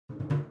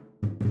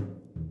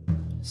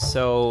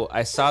So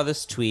I saw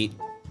this tweet.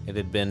 It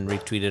had been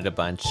retweeted a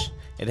bunch.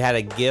 It had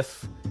a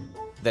GIF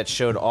that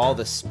showed all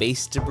the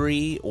space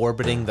debris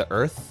orbiting the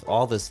Earth,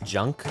 all this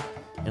junk.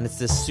 And it's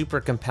this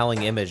super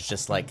compelling image,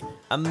 just like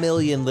a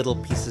million little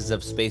pieces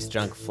of space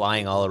junk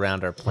flying all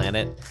around our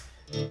planet.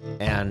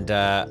 And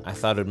I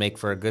thought it would make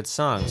for a good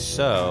song.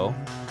 So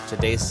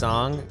today's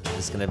song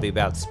is going to be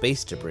about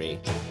space debris.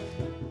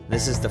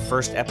 This is the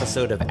first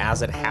episode of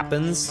As It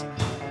Happens,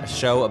 a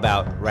show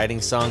about writing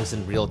songs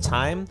in real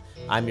time.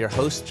 I'm your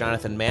host,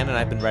 Jonathan Mann, and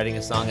I've been writing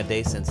a song a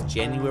day since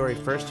January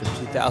 1st of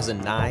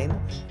 2009.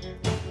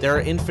 There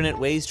are infinite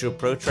ways to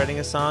approach writing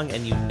a song,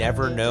 and you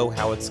never know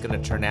how it's going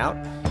to turn out.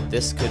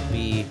 This could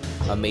be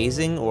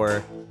amazing,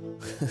 or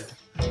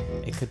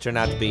it could turn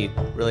out to be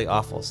really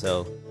awful,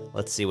 so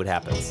let's see what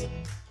happens.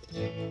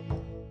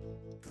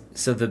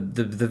 So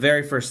the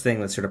very first thing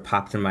that sort of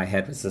popped in my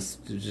head was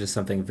just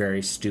something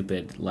very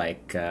stupid,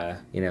 like,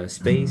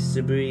 space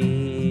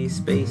debris,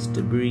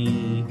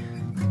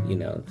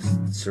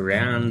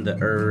 surround the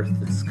Earth,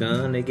 it's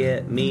gonna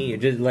get me.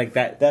 Just like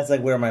that. That's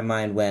like where my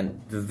mind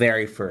went the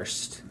very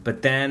first.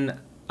 But then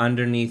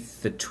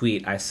underneath the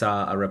tweet, I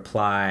saw a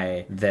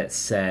reply that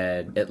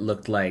said it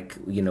looked like,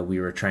 we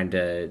were trying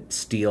to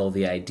steal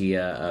the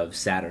idea of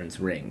Saturn's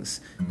rings.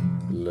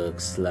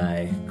 Looks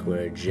like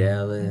we're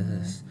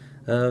jealous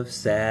of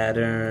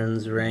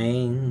Saturn's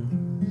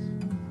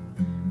rings.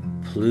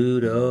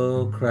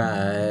 Pluto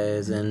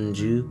cries and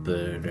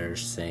Jupiter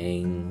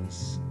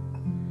sings.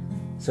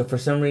 So for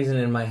some reason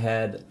in my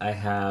head, I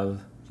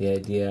have the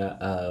idea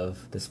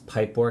of this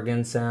pipe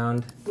organ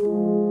sound.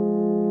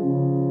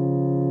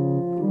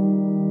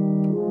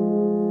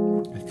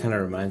 It kind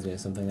of reminds me of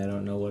something. I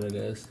don't know what it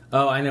is.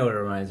 Oh, I know what it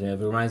reminds me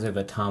of. It reminds me of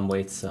a Tom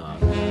Waits song.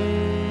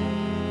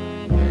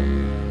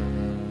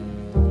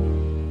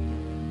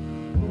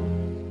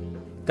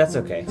 That's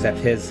okay, except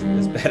his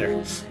is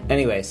better.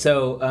 Anyway,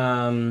 so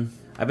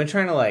I've been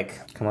trying to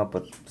come up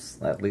with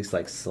at least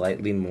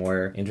slightly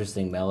more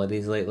interesting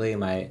melodies lately.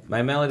 My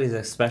melodies,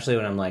 especially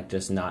when I'm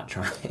just not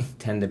trying,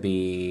 tend to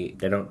be,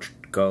 they don't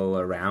go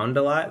around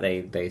a lot.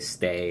 They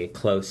stay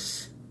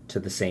close to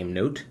the same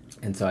note.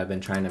 And so I've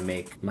been trying to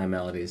make my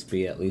melodies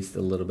be at least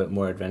a little bit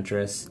more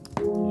adventurous.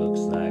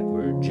 Looks like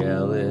we're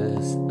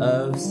jealous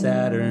of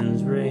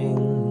Saturn's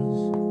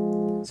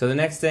rings. So the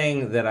next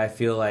thing that I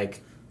feel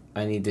like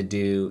I need to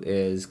do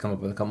is come up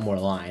with a couple more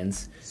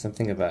lines.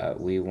 Something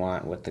about we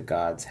want what the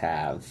gods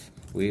have.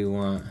 We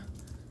want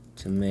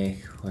to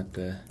make what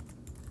the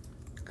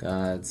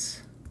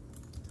gods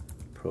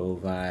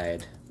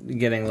provide.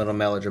 Getting a little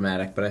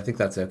melodramatic, but I think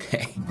that's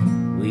okay.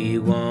 We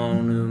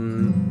want to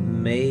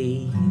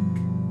make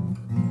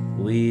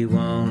what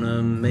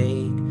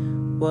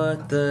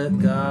the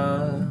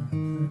gods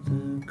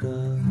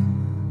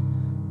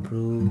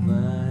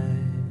provide.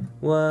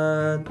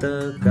 What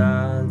the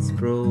gods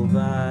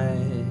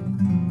provide.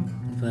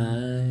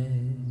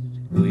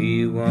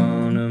 We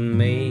want to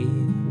make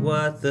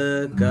what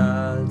the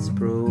gods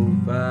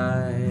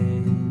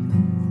provide.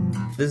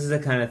 This is the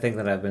kind of thing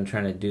that I've been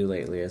trying to do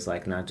lately, is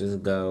not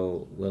just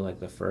go with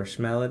the first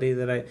melody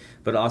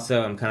but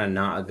also I'm kind of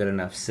not a good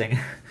enough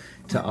singer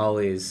to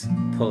always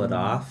pull it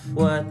off.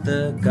 What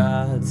the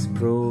gods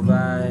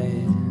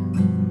provide.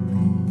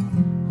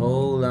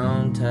 Hold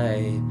on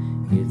tight.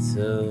 It's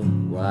a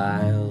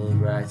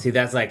wild ride. See,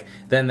 that's going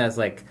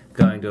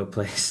to a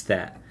place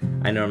that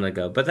I normally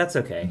go, but that's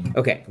okay.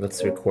 Okay,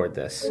 let's record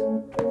this.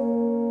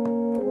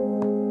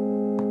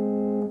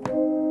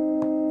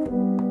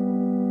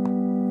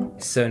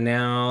 So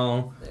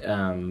now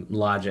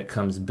Logic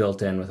comes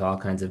built in with all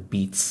kinds of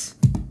beats.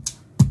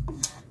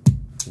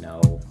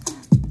 No.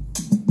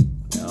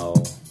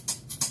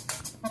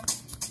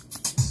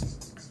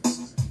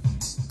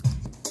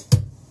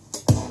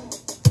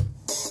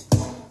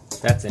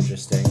 That's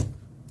interesting.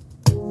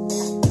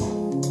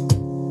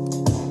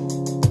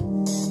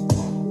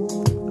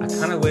 I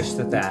kind of wish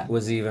that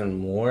was even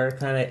more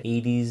kind of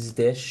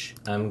 80s-ish.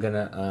 I'm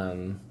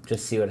gonna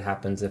just see what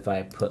happens if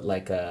I put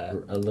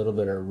a little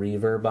bit of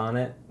reverb on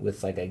it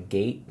with a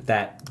gate.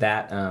 That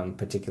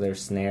particular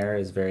snare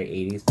is very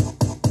 80s.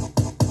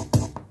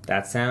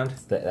 That sound,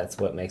 that's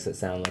what makes it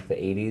sound like the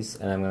 80s,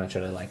 and I'm gonna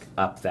try to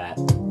up that.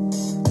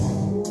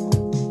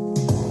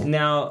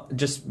 Now,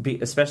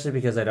 especially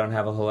because I don't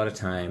have a whole lot of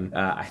time,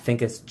 I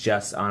think it's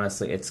just,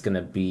 honestly, it's going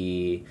to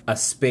be a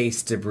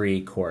space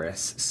debris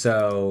chorus.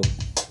 So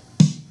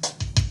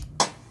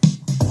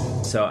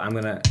I'm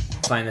going to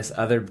find this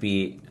other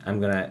beat. I'm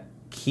going to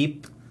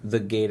keep the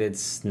gated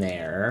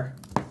snare.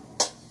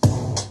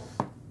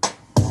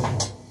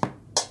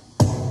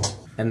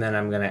 And then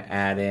I'm going to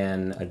add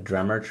in a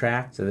drummer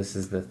track. So this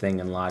is the thing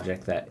in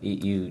Logic that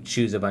you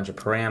choose a bunch of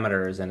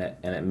parameters and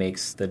it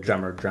makes the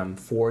drummer drum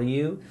for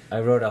you. I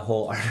wrote a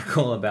whole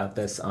article about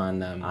this on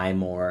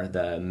iMore,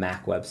 the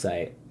Mac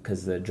website,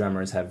 because the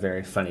drummers have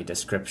very funny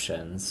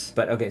descriptions.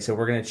 But okay, so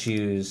we're going to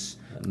choose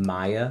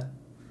Maya.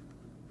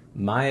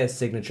 Maya's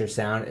signature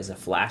sound is a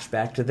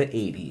flashback to the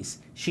 80s.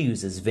 She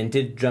uses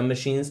vintage drum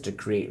machines to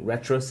create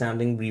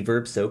retro-sounding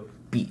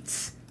reverb-soaked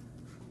beats.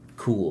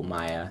 Cool,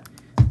 Maya.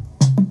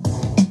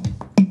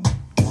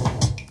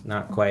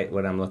 Not quite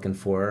what I'm looking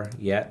for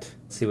yet.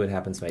 Let's see what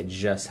happens if I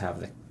just have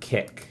the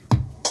kick.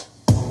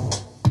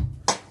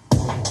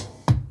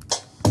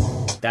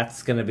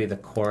 That's gonna be the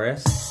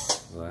chorus.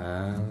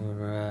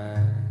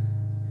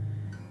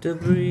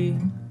 Debris,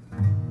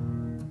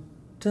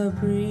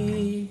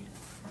 debris.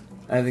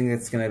 I think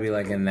it's gonna be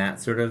like in that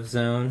sort of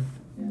zone.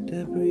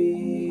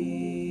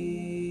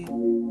 Debris,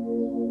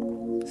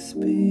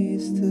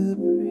 space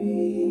debris.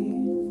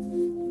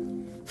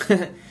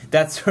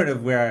 That's sort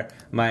of where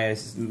my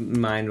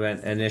mind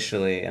went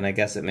initially, and I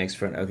guess it makes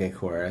for an okay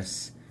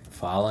chorus.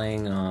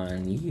 Falling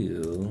on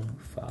you,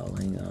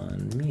 falling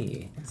on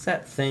me. What's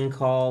that thing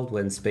called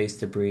when space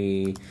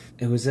debris...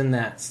 It was in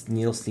that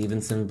Neil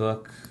Stevenson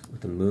book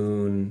with the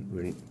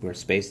moon where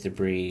space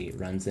debris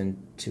runs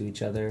into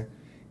each other.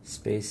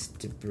 Space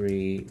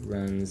debris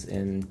runs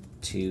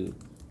into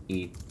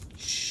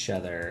each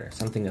other.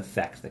 Something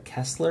effect. The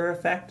Kessler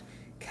effect?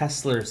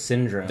 Kessler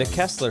syndrome. The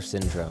Kessler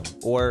syndrome,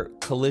 or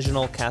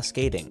collisional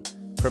cascading,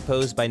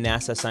 proposed by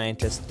NASA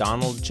scientist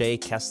Donald J.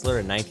 Kessler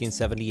in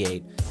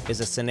 1978, is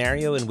a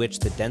scenario in which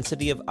the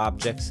density of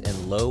objects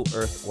in low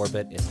Earth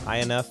orbit is high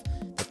enough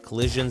that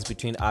collisions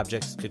between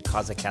objects could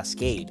cause a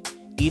cascade,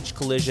 each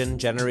collision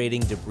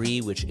generating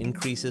debris which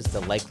increases the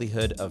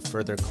likelihood of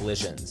further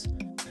collisions.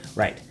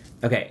 Right.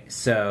 Okay,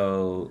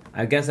 so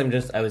I guess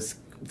I was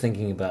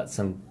thinking about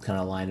some kind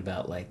of line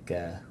about like,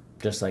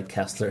 just like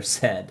Kessler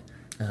said,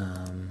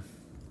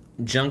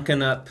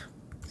 junking up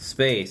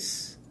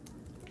space.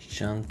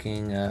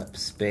 Chunking up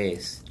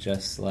space,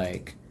 just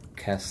like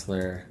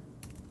Kessler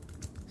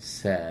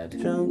said.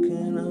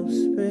 Chunking up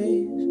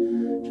space,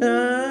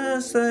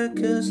 just like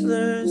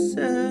Kessler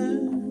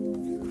said.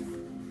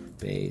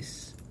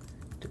 Space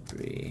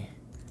debris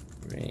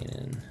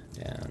raining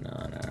down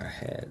on our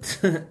heads.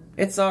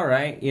 It's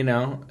alright, you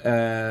know.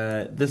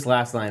 This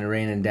last line,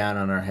 raining down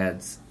on our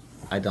heads,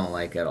 I don't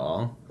like at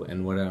all.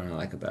 And what don't I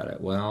like about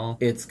it? Well,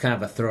 it's kind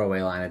of a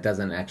throwaway line. It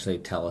doesn't actually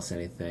tell us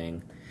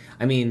anything.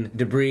 I mean,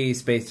 debris,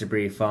 space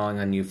debris, falling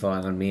on you,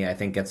 falling on me, I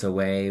think gets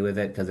away with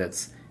it because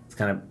it's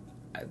kind of,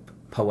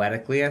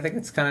 poetically, I think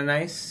it's kind of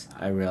nice.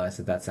 I realize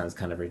that sounds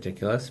kind of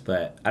ridiculous,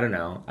 but I don't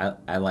know.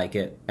 I like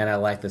it, and I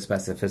like the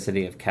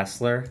specificity of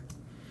Kessler.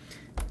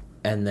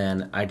 And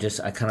then I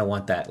kind of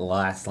want that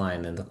last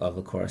line of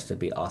the chorus to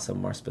be also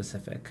more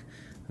specific.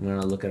 I'm going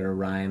to look at a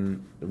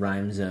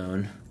rhyme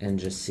zone and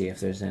just see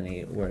if there's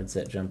any words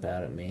that jump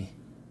out at me.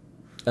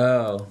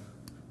 Oh,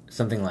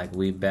 something like,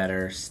 we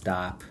better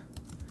stop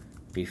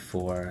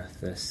before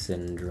the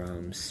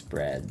syndrome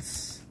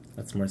spreads.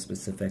 That's more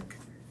specific.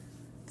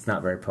 It's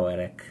not very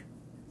poetic,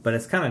 but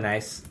it's kind of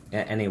nice.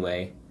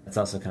 Anyway, it's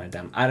also kind of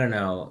dumb. I don't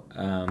know.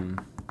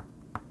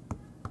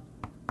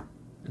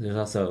 There's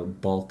also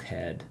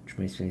bulkhead, which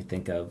makes me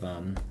think of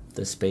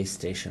the space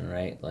station,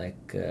 right?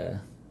 Like the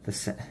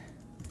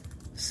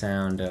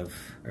sound of,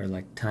 or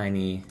like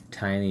tiny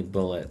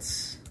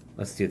bullets.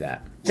 Let's do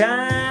that.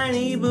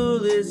 Tiny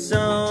bullets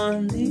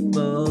on the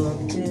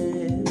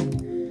bulkhead.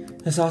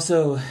 This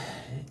also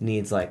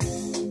needs like,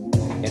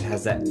 it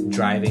has that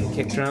driving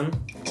kick drum,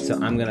 so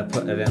I'm gonna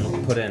put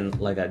in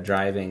like a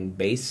driving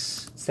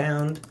bass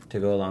sound to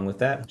go along with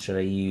that. Should I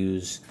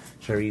use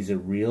a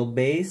real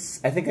bass?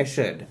 I think I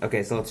should.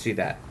 Okay, so let's do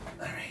that.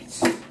 All right,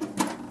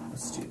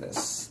 let's do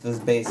this. This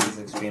bass is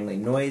extremely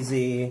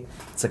noisy.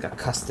 It's like a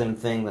custom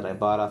thing that I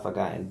bought off a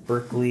guy in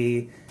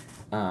Berkeley.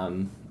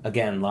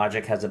 Again,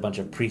 Logic has a bunch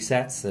of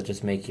presets that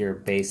just make your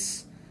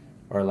bass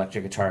or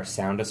electric guitar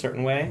sound a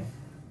certain way.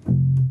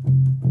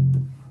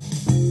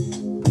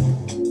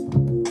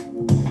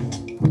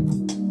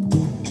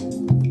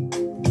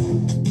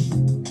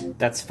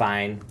 That's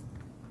fine.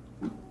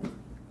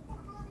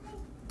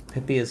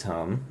 Pippi is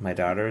home. My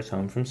daughter is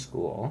home from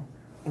school.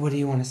 What do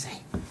you want to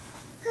say?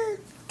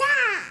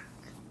 Dog.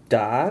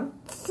 Dog?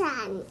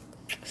 Song.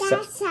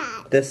 Dog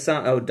song. This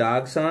song? Oh,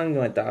 dog song? You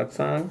want dog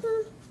song?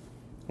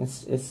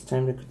 It's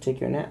time to take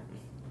your nap.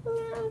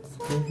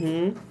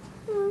 Mm-hmm.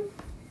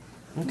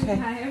 Okay.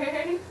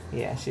 Tired?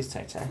 Yeah, she's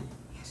tired. Yeah,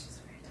 she's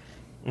very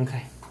tired.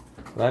 Okay.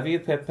 Love you,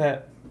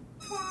 Pip-Pip.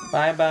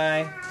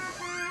 Bye-bye.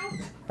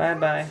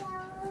 Bye-bye.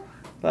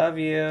 Love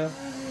you.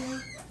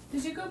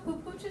 Did you go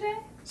poo-poo today?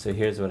 So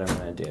here's what I'm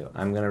gonna do.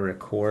 I'm gonna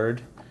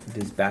record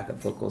these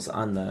backup vocals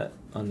on the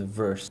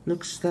verse.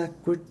 Looks like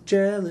we're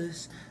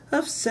jealous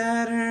of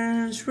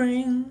Saturn's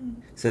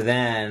ring. So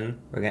then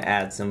we're gonna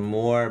add some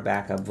more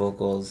backup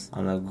vocals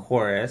on the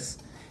chorus.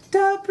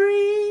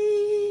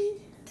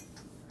 Debris,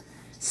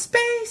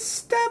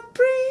 space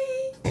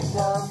debris,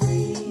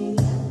 debris,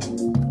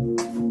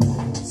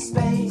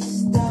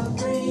 space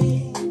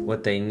debris.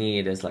 What they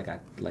need is like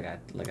a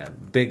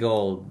big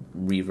old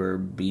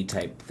reverb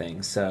type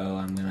thing. So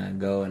I'm gonna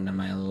go into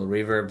my little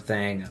reverb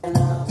thing.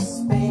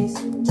 Space,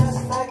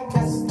 just like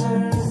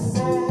Kessler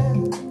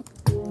said.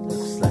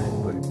 Looks like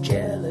we're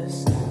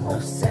jealous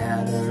of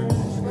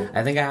Saturn.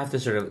 I think I have to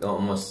sort of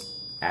almost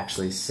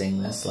actually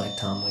sing this like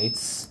Tom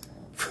Waits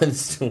for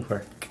this to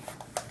work.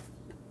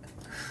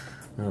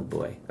 Oh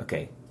boy.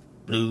 Okay.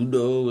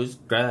 Pluto is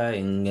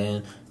crying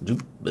and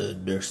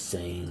Jupiter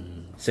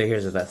sings. So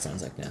here's what that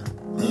sounds like now.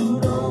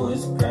 Pluto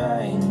is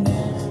crying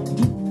and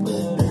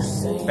Jupiter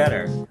sings.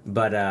 Better,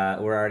 but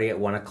we're already at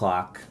 1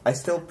 o'clock. I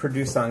still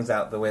produce songs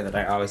out the way that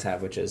I always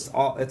have, which is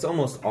it's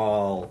almost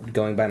all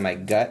going by my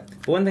gut.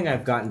 But one thing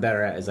I've gotten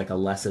better at is like a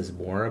less is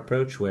more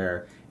approach,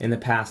 where in the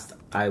past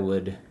I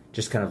would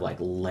just kind of like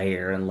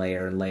layer and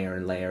layer and layer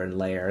and layer and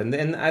layer.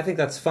 And I think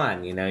that's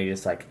fun, you know, you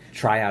just like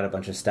try out a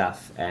bunch of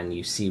stuff and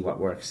you see what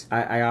works.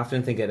 I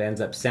often think it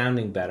ends up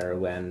sounding better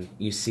when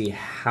you see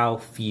how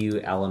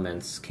few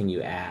elements can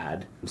you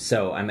add.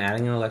 So I'm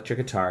adding an electric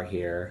guitar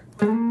here.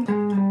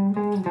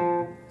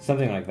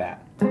 Something like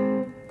that.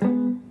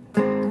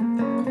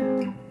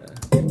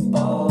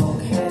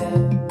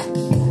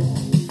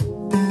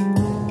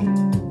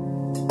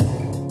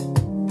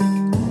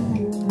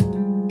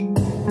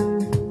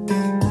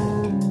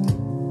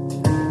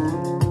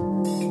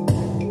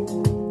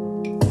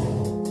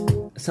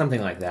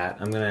 Something like that.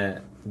 I'm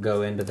gonna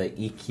go into the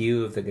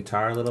EQ of the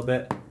guitar a little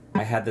bit.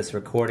 I had this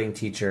recording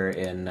teacher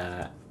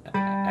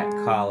at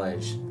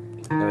college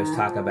that always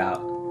talk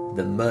about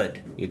the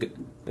mud.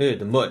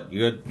 The mud.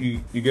 You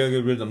gotta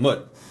get rid of the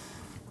mud.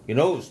 You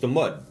know, it's the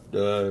mud.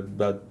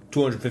 About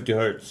 250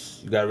 hertz.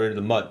 You gotta get rid of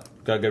the mud.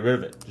 Gotta get rid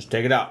of it. Just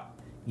take it out.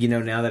 You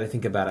know, now that I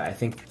think about it, I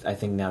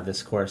think now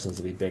this chorus needs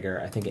to be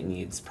bigger. I think it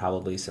needs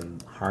probably some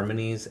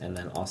harmonies and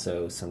then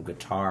also some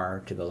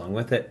guitar to go along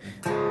with it.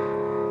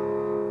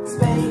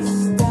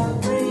 Space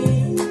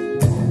debris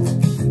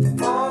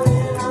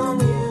falling on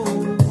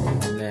you.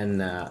 Then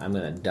I'm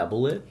gonna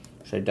double it.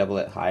 Should I double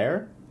it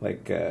higher?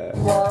 Like Space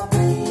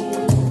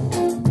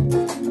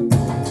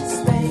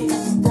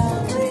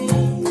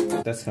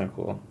debris. That's kind of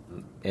cool.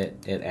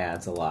 It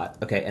adds a lot.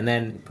 Okay, and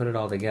then put it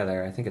all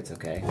together. I think it's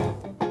okay.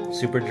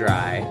 Super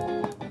dry.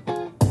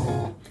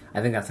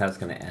 I think that's how it's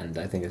gonna end.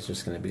 I think it's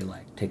just gonna be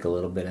like take a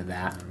little bit of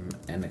that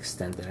and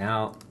extend it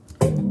out.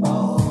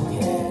 Oh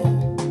yeah.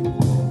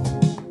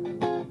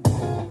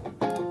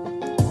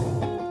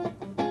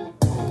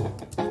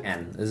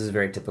 This is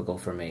very typical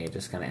for me,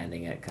 just kind of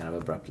ending it kind of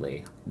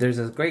abruptly. There's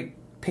a great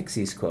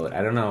Pixies quote.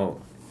 I don't know.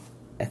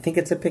 I think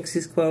it's a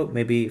Pixies quote,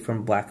 maybe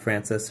from Black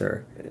Francis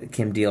or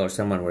Kim Deal or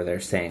someone, where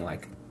they're saying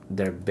like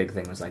their big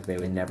thing was like they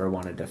would never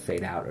wanted to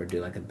fade out or do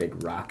like a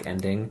big rock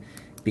ending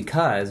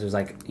because there's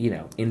like, you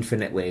know,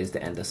 infinite ways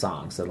to end a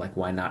song. So like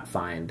why not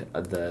find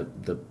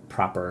the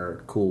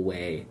proper cool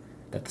way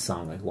that the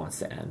song like wants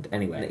to end.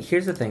 Anyway,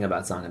 here's the thing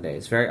about Song a Day.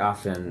 It's very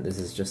often this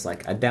is just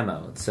like a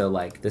demo. So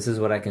like this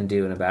is what I can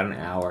do in about an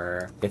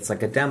hour. It's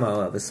like a demo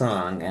of a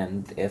song,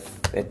 and if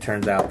it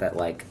turns out that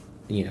like,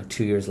 you know,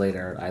 2 years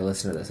later I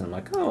listen to this and I'm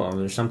like, oh,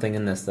 there's something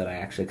in this that I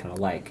actually kind of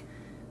like,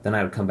 then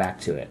I would come back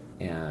to it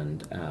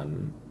and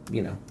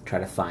you know, try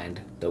to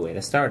find the way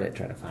to start it,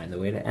 try to find the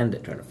way to end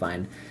it, try to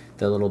find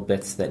the little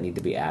bits that need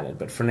to be added.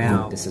 But for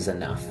now, this is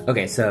enough.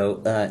 Okay,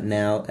 so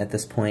now at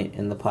this point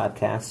in the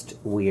podcast,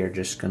 we are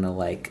just gonna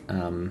like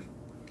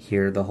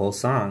hear the whole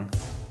song.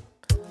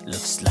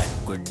 Looks like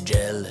we're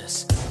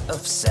jealous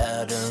of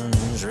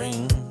Saturn's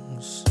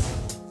rings.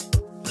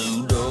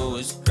 Pluto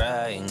is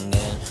crying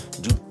and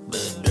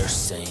Jupiter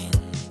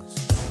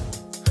sings.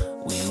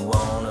 We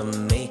wanna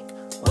make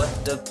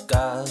what the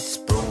gods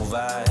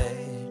provide.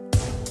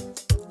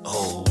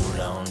 Hold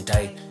on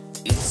tight,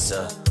 it's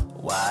a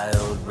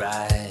wild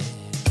ride.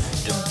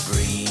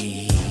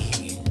 Debris,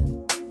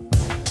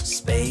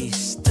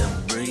 space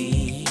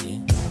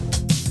debris,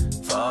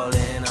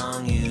 falling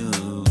on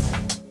you,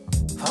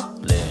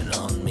 falling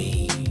on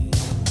me.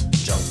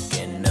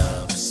 Junking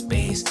up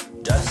space,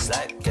 just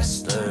like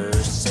Kessler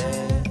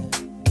said.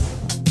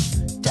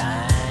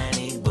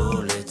 Tiny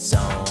bullets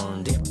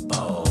on the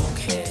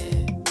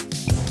bulkhead.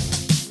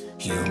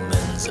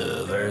 Humans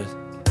of Earth,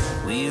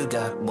 we've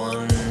got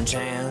one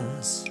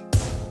chance.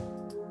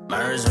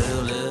 Mars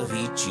will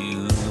defeat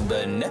you,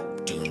 but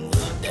Neptune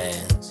will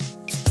dance.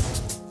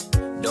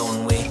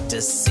 Don't wait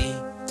to see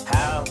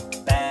how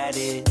bad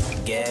it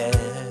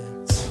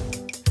gets.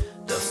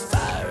 The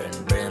fire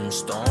and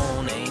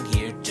brimstone ain't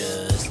here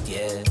just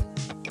yet.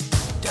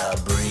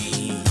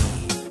 Debris,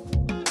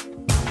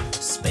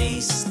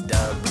 space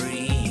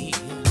debris,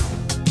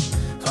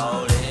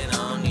 falling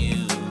on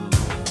you,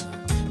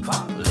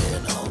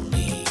 falling on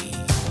me.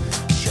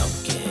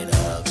 Junking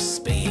up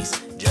space,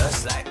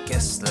 just like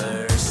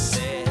Kessler said.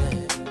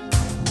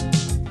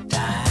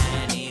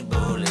 Tiny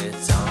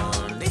bullets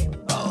on the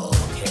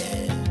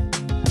bulkhead.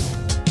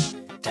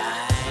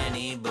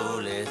 Tiny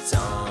bullets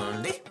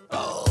on the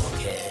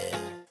bulkhead.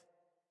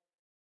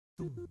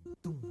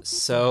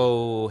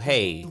 So,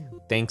 hey,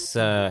 thanks,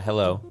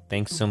 hello.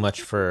 Thanks so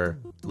much for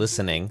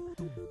listening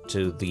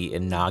to the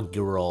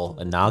inaugural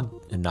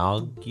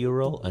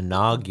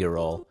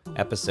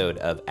episode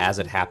of As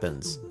It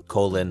Happens,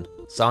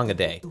 Song a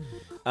Day.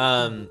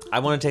 I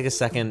want to take a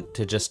second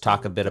to just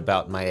talk a bit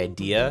about my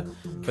idea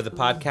for the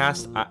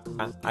podcast.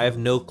 I have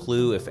no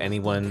clue if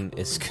anyone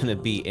is going to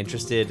be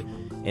interested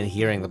in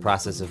hearing the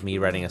process of me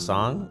writing a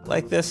song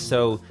like this.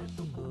 So,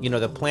 you know,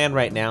 the plan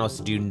right now is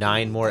to do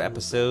 9 more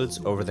episodes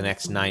over the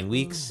next 9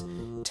 weeks.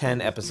 10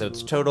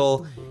 episodes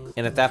total.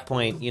 And at that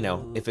point,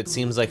 if it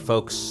seems like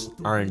folks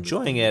are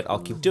enjoying it, I'll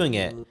keep doing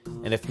it.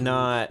 And if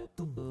not,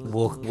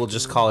 we'll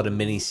just call it a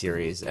mini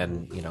series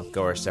and,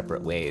 go our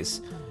separate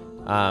ways.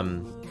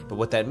 But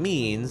what that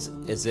means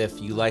is if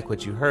you like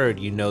what you heard,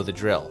 you know the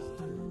drill.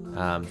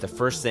 The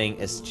first thing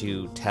is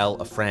to tell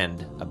a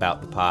friend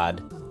about the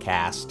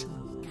podcast.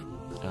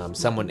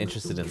 Someone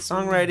interested in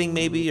songwriting,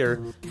 maybe, or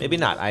maybe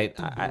not. I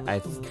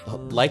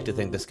like to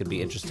think this could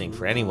be interesting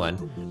for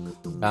anyone.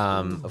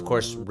 Of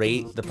course,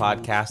 rate the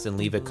podcast and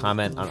leave a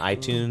comment on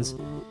iTunes.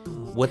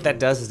 What that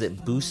does is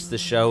it boosts the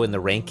show in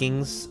the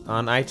rankings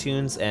on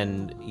iTunes,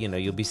 and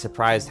you'll be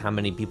surprised how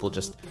many people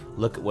just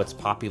look at what's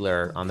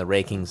popular on the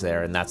rankings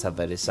there, and that's how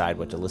they decide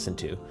what to listen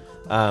to.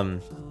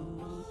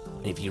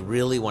 If you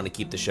really want to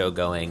keep the show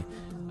going,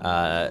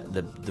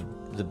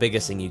 the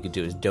biggest thing you could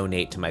do is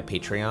donate to my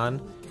Patreon.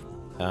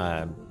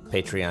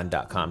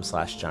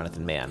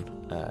 Patreon.com/Jonathan Mann.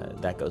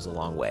 That goes a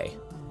long way.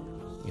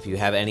 If you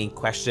have any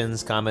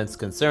questions, comments,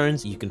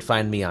 concerns, you can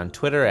find me on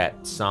Twitter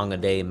at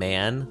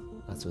songadayman.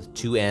 That's with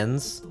 2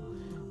 N's.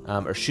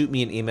 Or shoot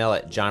me an email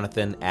at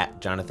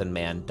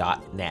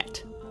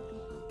jonathan@jonathanmann.net.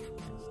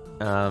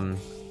 To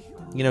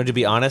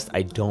be honest,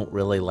 I don't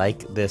really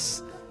like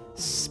this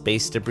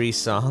space debris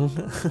song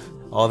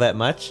all that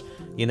much.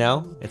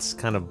 It's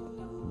kind of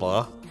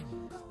blah.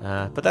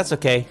 But that's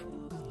okay.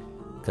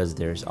 'Cause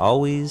there's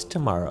always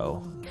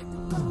tomorrow.